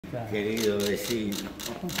está? Querido vecino.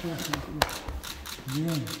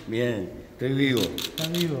 Bien. Bien, estoy vivo. ¿Está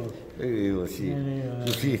vivo? Estoy vivo, sí.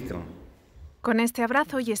 Subsisto. Con este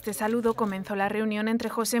abrazo y este saludo comenzó la reunión entre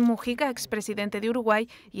José Mújica, expresidente de Uruguay,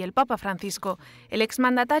 y el Papa Francisco. El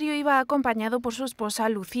exmandatario iba acompañado por su esposa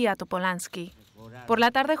Lucía Topolansky. Por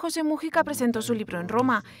la tarde, José Mújica presentó su libro en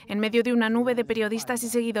Roma. En medio de una nube de periodistas y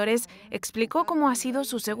seguidores, explicó cómo ha sido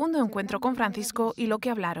su segundo encuentro con Francisco y lo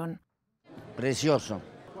que hablaron. Precioso.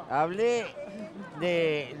 Hablé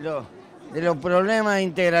de los problemas de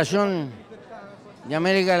integración de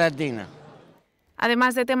América Latina.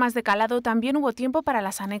 Además de temas de calado, también hubo tiempo para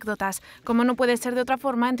las anécdotas. Como no puede ser de otra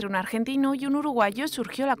forma, entre un argentino y un uruguayo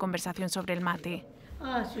surgió la conversación sobre el mate.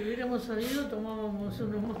 Si hubiéramos salido, tomábamos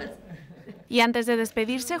uno más. Y antes de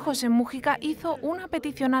despedirse, José Mújica hizo una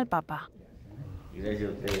petición al Papa.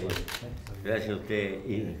 Gracias a usted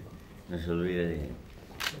y no se olvide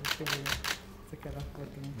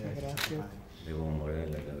de bombardear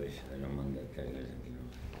la cabeza.